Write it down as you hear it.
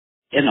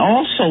And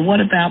also, what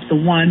about the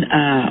one,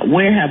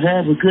 Where Have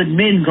All the Good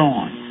Men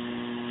Gone?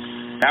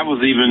 That was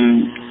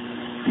even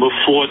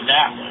before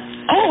that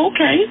one. Oh,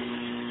 okay.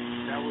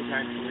 That was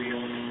actually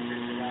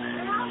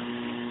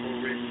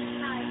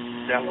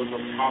that was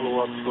a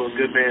follow-up to A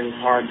Good Man Is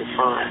Hard to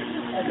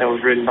Find. That was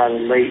written by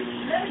the late,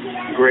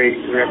 great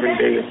Reverend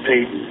David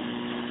Payton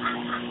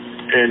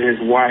and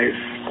his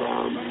wife,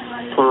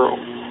 Pearl.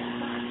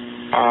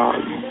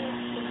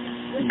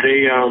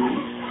 They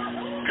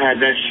had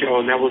that show,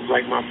 and that was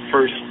like my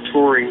first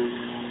touring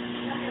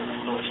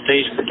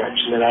stage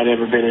production that I'd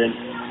ever been in,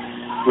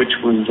 which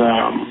was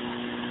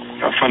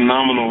a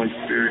phenomenal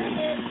experience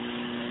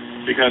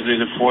because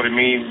it afforded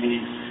me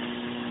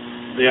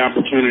the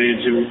opportunity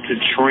to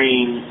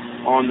train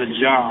on the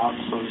job,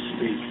 so to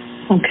speak.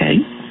 Okay.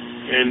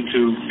 And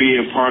to be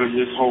a part of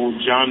this whole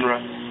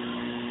genre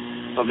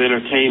of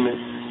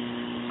entertainment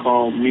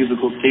called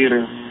musical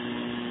theater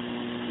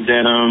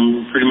that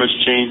pretty much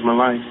changed my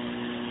life.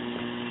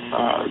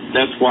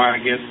 That's why I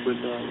guess with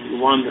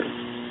LoWanda,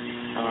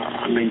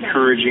 I'm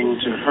encouraging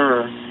to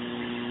her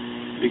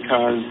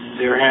because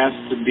there has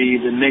to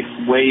be the next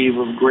wave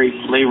of great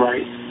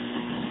playwrights.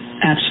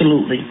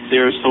 Absolutely.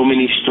 There are so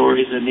many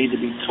stories that need to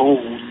be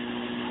told,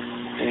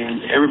 and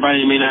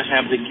everybody may not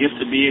have the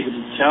gift to be able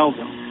to tell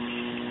them.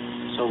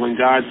 So when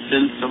God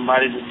sends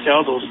somebody to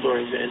tell those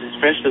stories, and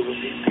especially when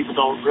people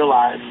don't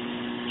realize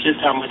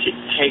just how much it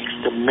takes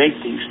to make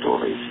these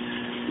stories,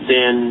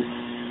 then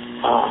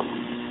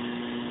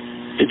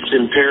it's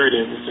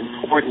imperative, it's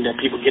important that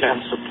people get out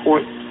and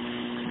support,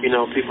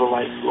 people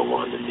like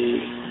LoWanda D,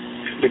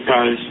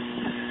 because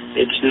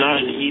it's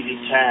not an easy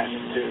task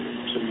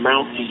to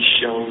mount these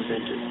shows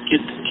and to get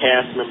the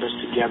cast members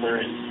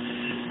together and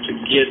to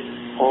get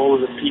all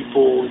of the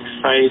people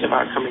excited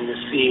about coming to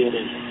see it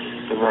and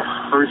the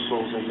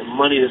rehearsals and the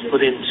money that's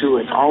put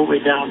into it, all the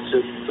way down to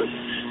the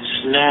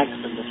snacks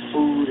and the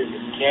food and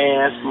the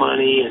gas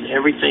money and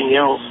everything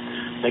else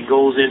that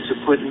goes into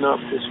putting up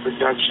this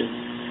production,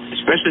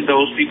 especially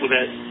those people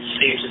that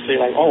seem to say,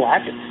 like, oh, I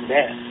can do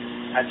that.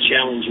 I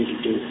challenge you to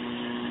do it.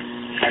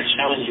 I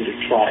challenge you to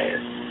try it.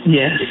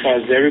 Yes.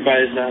 Because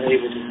everybody's not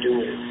able to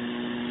do it.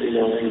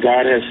 And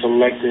God has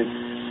selected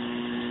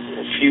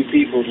a few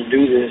people to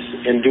do this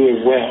and do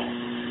it well.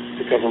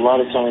 Because a lot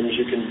of times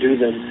you can do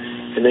them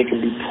and they can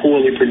be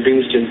poorly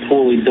produced and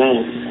poorly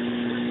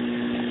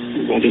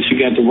done. But if you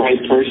got the right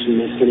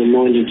person that's been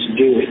anointed to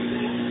do it,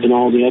 then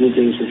all the other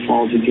things will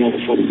fall together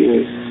for the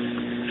good.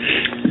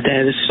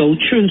 That is so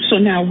true. So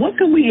now what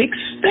can we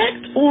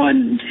expect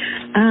on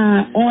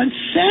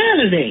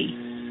Saturday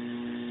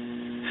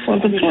for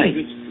the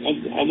play?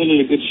 Other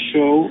than a good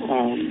show,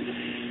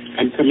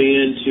 I'm coming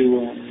in to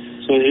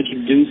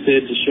introduce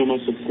it, to show my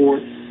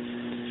support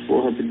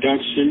for her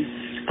production.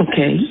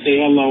 Okay. Say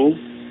hello,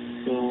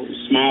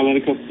 smile at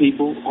a couple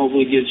people,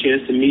 hopefully get a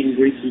chance to meet and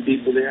greet some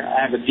people there.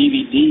 I have a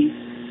DVD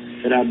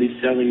that I'll be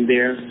selling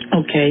there.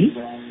 Okay.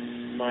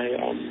 My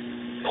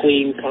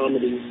clean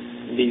comedy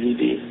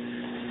DVD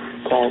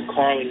called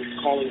Calling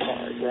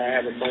Card, where I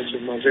have a bunch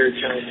of my very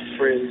talented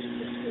friends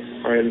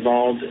are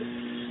involved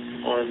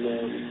on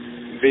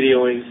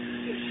videoing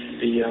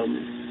the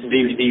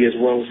DVD as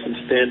well as some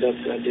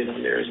stand-ups that I did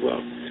on there as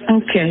well.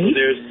 Okay. So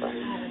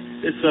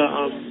it's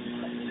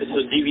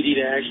a DVD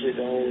that actually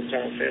the whole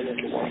entire family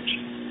can watch.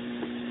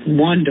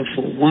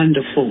 Wonderful,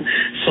 wonderful.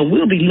 So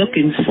we'll be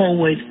looking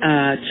forward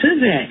to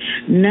that.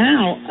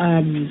 Now,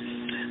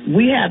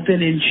 we have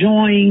been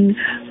enjoying,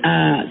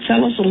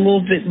 tell us a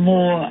little bit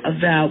more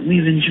about,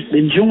 we've been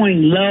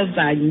enjoying Love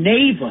Thy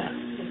Neighbor.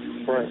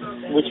 Right,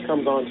 which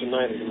comes on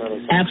tonight as a matter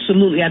of fact.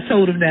 Absolutely. I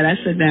told him that. I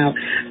said, now,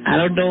 I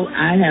don't know,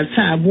 I have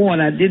Time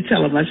Warner. I did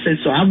tell him, I said,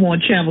 so I'm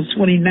on Channel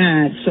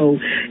 29, so,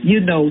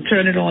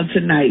 turn it on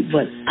tonight.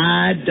 But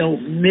I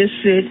don't miss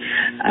it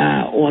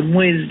on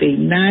Wednesday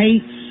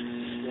nights.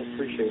 I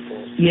appreciate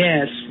that.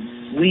 Yes,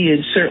 we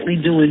certainly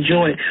do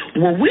enjoy it.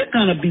 Well, we're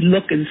going to be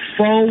looking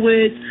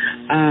forward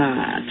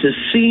to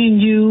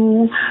seeing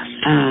you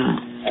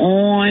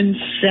on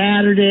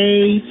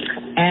Saturday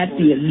at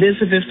the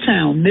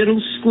Elizabethtown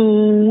Middle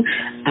School.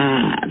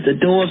 The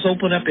doors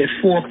open up at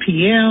 4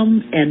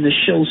 p.m. and the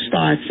show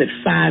starts at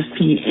 5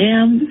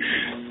 p.m.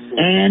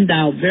 And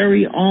our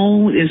very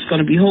own is going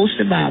to be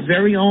hosted by our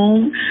very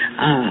own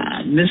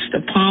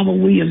Mr. Palmer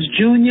Williams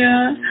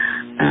Jr.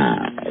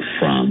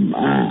 From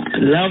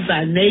Love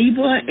Thy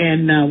Neighbor,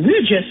 and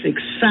we're just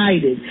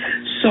excited.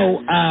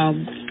 So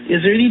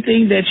is there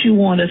anything that you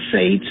want to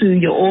say to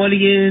your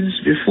audience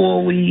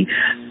before we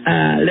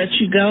let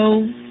you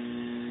go?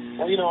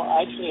 Well,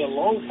 actually, a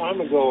long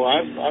time ago,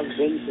 I've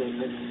been to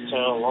this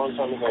town a long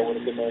time ago when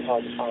it was very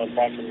hard to find,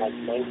 back in like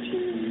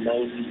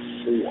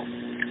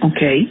 1994.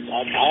 Okay.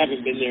 I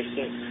haven't been there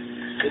since.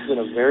 It's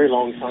been a very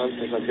long time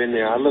since I've been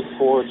there. I look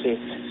forward to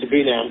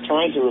being there. I'm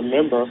trying to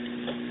remember,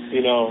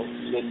 the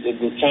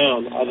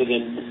town other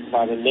than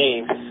by the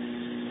name,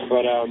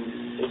 but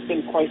it's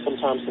been quite some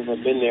time since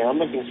I've been there. I'm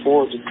looking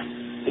forward to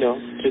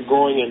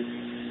going and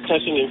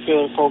touching and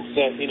feeling folks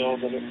that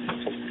that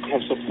have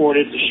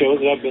supported the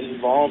shows that I've been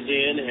involved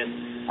in,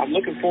 and I'm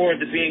looking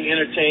forward to being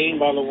entertained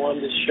by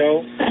LoWanda's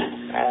show.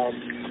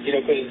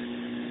 Because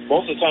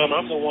most of the time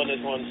I'm the one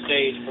that's on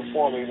stage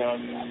performing. Now,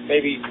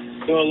 maybe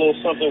doing a little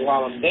something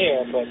while I'm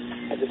there, but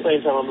at the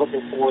same time I'm looking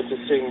forward to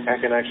sitting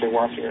back and actually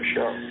watching a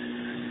show.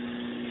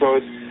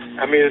 So it's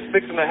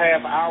 6.5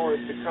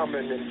 hours to come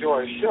and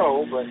enjoy a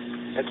show, but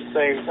at the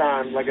same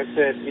time, like I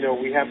said,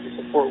 we have to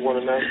support one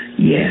another.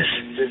 Yes.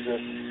 In business,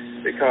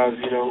 because,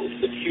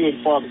 it's the few and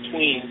far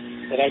between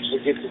that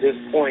actually get to this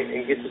point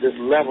and get to this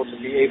level to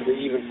be able to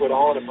even put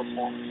on a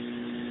performance.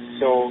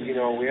 So,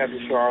 we have to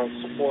show our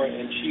support,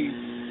 and she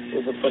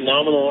was a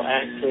phenomenal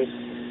actress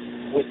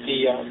with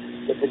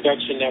the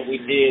production that we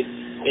did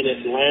in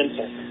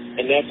Atlanta,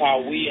 and that's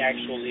how we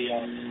actually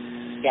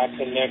got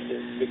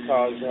connected,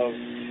 because of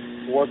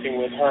working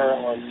with her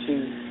on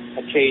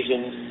 2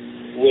 occasions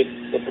with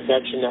the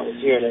production that was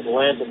here in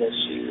Atlanta that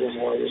she was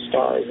one of the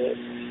stars in.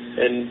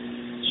 And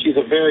she's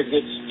a very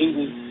good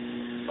student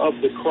of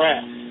the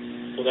craft,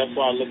 so that's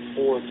why I look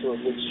forward to a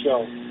good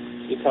show,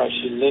 because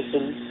she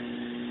listens,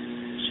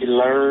 she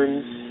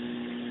learns,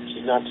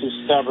 she's not too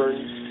stubborn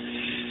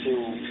to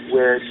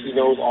where she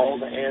knows all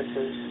the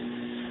answers,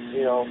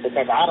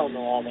 because I don't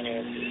know all the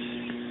answers.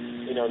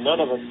 None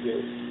of us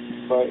do.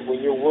 But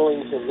when you're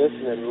willing to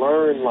listen and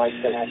learn like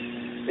that,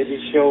 it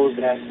just shows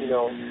that,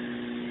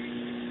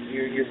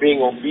 you're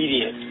being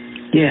obedient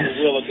yes. to the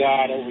will of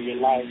God over your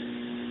life,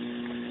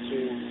 to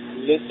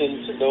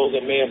listen to those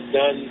that may have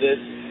done this.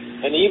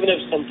 And even if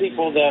some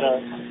people that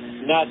are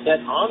not that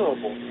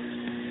honorable,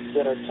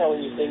 that are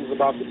telling you things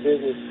about the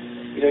business,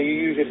 you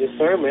use your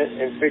discernment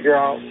and figure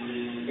out,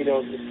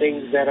 the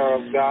things that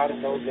are of God and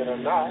those that are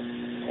not,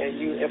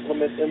 and you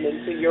implement them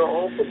into your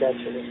own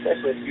production,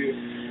 especially if you're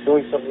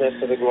doing something that's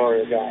to the glory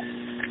of God.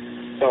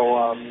 So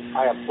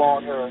I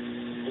applaud her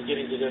for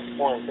getting to this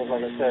point, because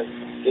like I said,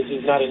 this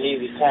is not an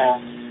easy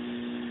task,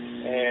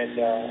 and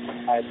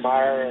I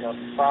admire and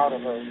I'm proud of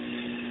her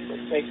for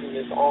taking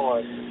this on,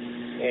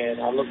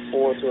 and I look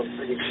forward to a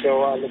pretty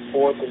show. I look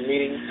forward to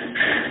meeting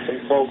some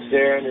folks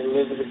there in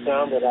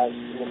Elizabethtown that I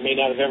may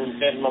not have ever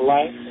met in my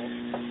life.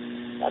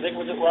 I think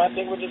we'll just have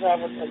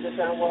a good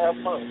time. We'll have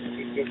fun.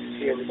 We get to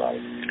see everybody.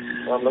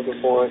 So I'm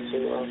looking forward to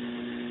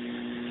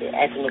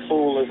acting a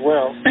fool as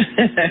well.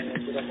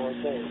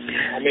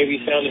 I may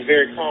be sounding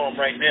very calm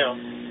right now,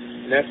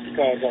 and that's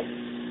because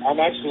I'm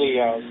actually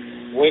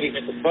waiting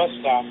at the bus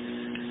stop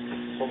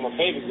for my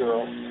baby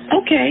girl.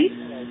 Okay.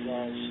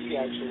 She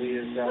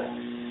actually is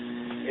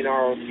in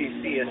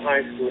ROTC in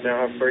high school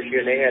now, her first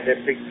year, and they had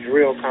that big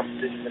drill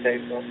competition today,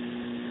 so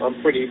I'm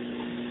pretty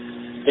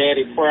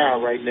daddy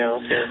proud right now.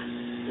 So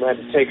I had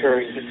to take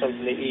her and get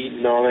something to eat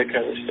and all that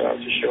kind of stuff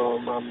to show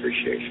her my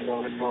appreciation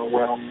on it going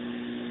well.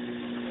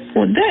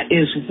 Well, that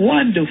is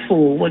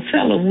wonderful. Well,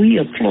 tell her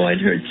we applaud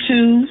her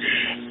too,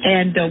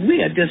 and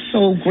we are just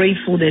so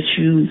grateful that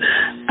you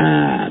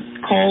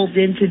called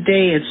in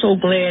today, and so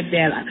glad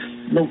that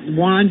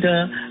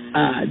LoWanda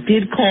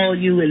did call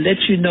you and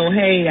let you know,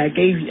 hey, I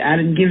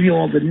didn't give you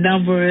all the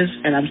numbers,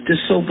 and I'm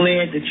just so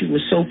glad that you were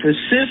so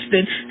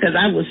persistent, because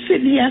I was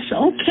sitting here, I said,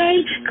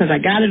 okay, because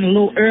I got in a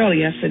little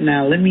early. I said,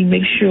 now let me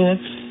make sure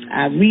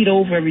I read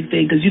over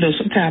everything, because,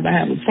 sometimes I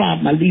have a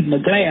problem. I leave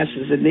my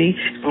glasses, and they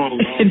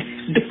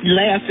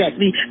laugh at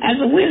me. I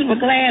said, where's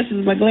my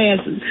glasses?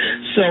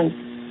 So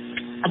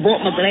I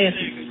bought my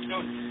glasses.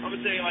 I'm going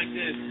to tell you like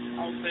this.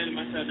 I was saying to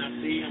myself, now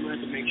see, I'm going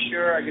to have to make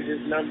sure I get this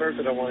number,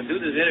 because I want to do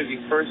this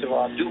interview. First of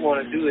all, I do want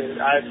to do it.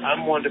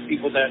 I'm one of the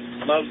people that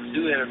love to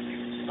do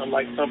interviews.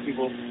 Unlike some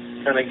people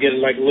kind of get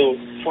like a little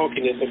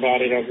funkiness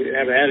about it or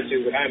have an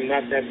attitude, but I'm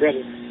not that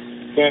brother.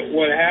 But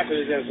what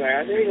happened is I was like,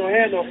 I ain't going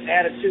to have no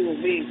attitude with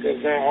me,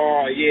 because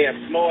now,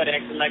 Floyd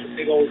acting like a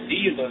big old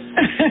diva.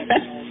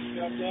 All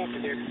shoved up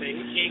and everything.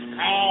 He can't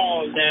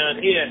call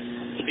down here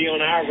to be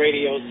on our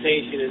radio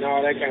station and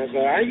all that kind of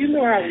stuff. You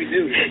know how we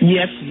do.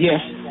 Yes. I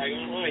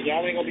was like,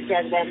 y'all ain't going to be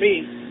talking about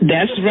me.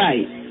 That's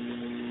right.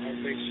 I'll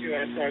make sure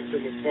I talk to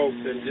my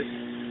folks and just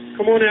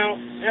come on out,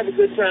 have a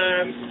good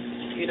time.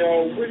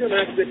 We're going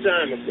to have a good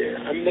time up there.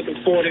 I'm looking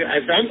forward to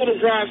it. If I'm going to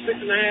drive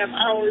 6.5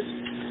 hours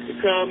to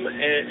come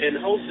and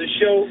host a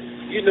show,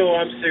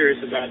 I'm serious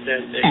about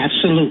that thing.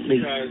 Absolutely.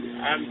 Because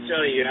I'm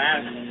telling you,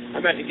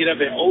 I'm about to get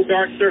up at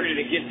dark 30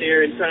 to get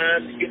there in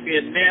time to get me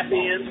a nap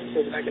in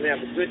so that I can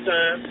have a good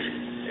time.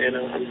 And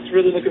I'm just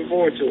really looking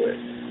forward to it.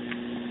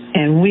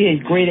 And we're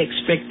in great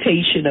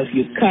expectation of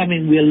you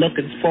coming. We're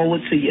looking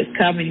forward to you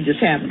coming, just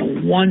having a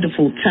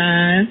wonderful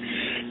time.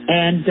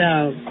 And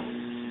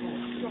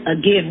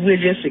again,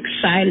 we're just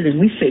excited, and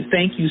we say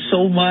thank you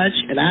so much.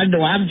 And I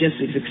know I'm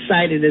just as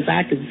excited as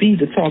I can be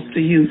to talk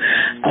to you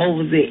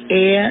over the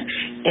air.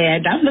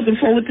 And I'm looking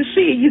forward to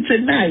seeing you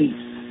tonight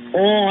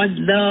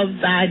on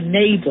Love Thy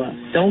Neighbor.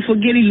 Don't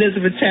forget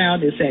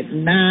Elizabethtown is at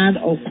 9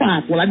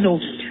 o'clock. Well, I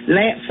know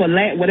for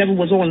whatever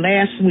was on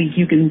last week,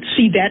 you can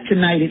see that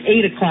tonight at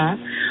 8 o'clock.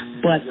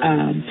 But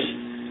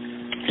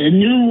the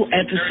new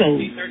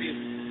episode...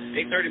 8:30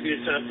 will be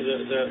the time for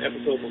the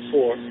episode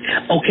before.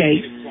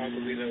 Okay. 8 o'clock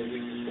will be the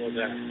week before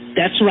that.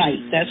 That's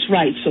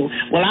right. So,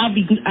 well, I'll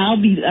be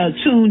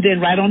tuned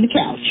in right on the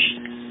couch.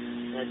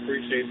 All right,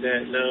 appreciate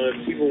that. Now,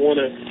 if people want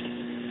to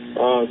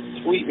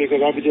tweet me,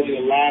 because I'll be doing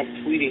a live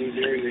tweeting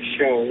during the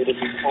show, it'll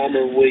be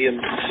Palmer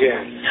Williams J.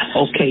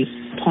 Okay,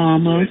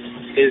 Palmer.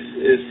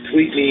 Is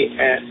tweet me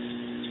at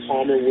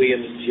Palmer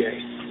Williams J.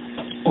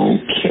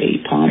 Okay,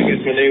 Palmer. I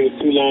guess my name was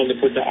too long to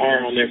put the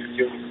R on there for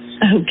you.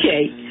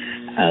 Okay.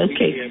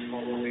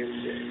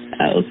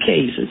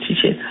 Okay, so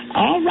teacher.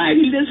 All right,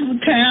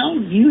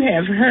 Elizabethtown, you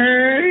have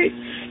heard.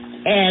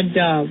 And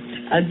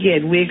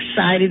again, we're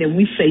excited, and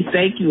we say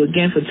thank you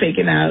again for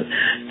taking out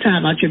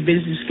time out your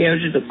busy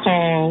schedule to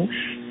call.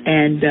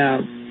 And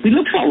we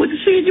look forward to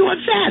seeing you on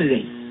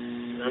Saturday.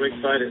 I'm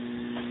excited.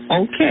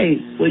 Okay.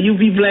 Well, you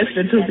be blessed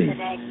until then.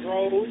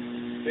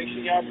 Make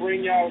sure y'all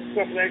bring y'all a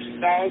couple extra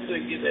dollars to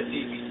get that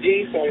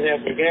DVD so I can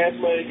have some gas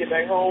money to get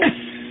back home.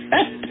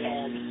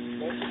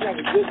 And let's just have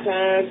a good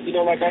time. You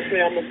know, like I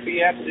say, I'm going to be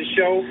after the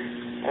show.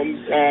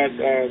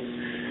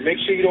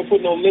 Make sure you don't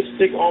put no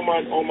lipstick on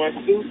my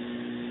suit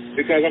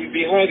because I'm going to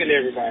be hugging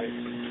everybody.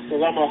 Because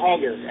I'm a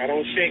hugger. I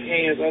don't shake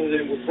hands other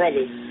than with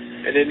brothers.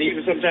 And then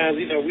even sometimes,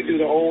 you know, we do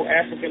the old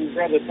African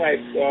brother type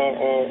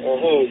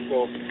hug.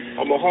 So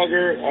I'm a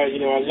hugger.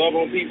 You know, I love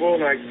on people,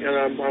 and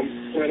I'm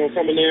planning on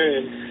coming there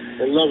and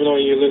loving on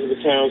you,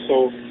 Elizabethtown.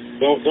 So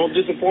don't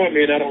disappoint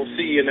me, and I don't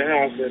see you in the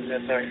house that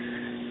night.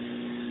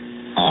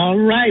 All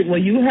right. Well,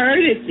 you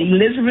heard it,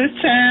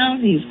 Elizabethtown.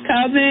 He's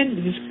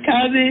coming,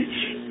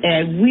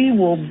 and we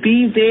will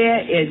be there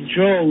in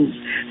droves.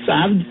 So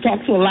I've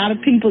talked to a lot of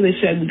people. They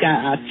said we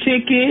got our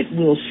ticket.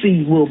 We'll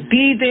see. We'll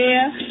be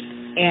there.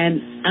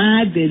 And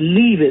I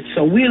believe it.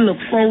 So we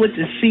look forward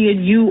to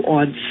seeing you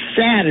on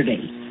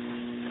Saturday.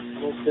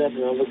 Most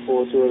definitely. I look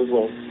forward to it as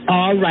well.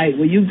 All right.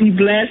 Well, you be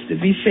blessed and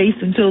be safe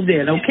until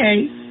then,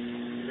 okay?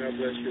 God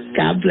bless you.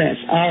 God bless.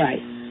 All right.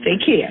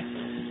 Take care.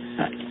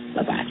 All right.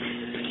 Bye-bye.